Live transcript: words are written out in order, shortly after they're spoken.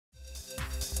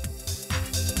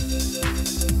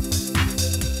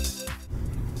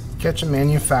Ketchum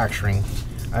Manufacturing,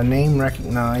 a name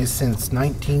recognized since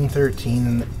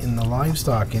 1913 in the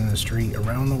livestock industry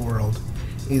around the world,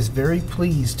 is very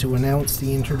pleased to announce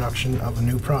the introduction of a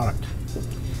new product.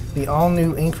 The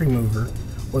all-new ink remover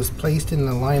was placed in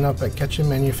the lineup at Ketchum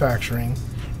Manufacturing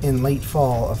in late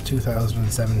fall of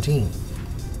 2017.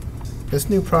 This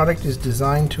new product is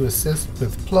designed to assist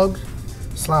with plug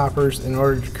slappers in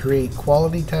order to create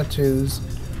quality tattoos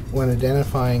when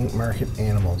identifying market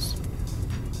animals.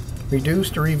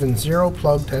 Reduced or even zero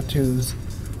plug tattoos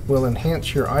will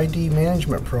enhance your ID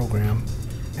management program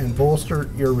and bolster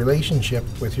your relationship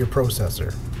with your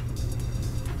processor.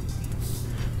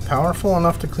 Powerful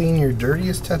enough to clean your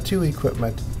dirtiest tattoo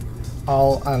equipment,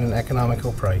 all at an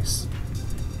economical price.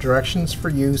 Directions for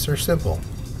use are simple.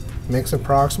 Mix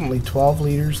approximately 12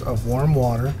 liters of warm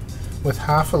water with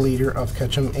half a liter of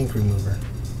Ketchum Ink Remover.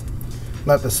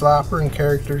 Let the slapper and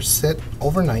characters sit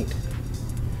overnight.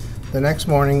 The next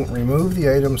morning, remove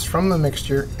the items from the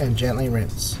mixture and gently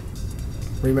rinse.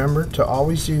 Remember to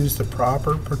always use the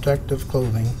proper protective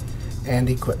clothing and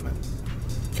equipment.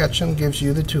 Ketchum gives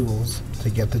you the tools to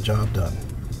get the job done.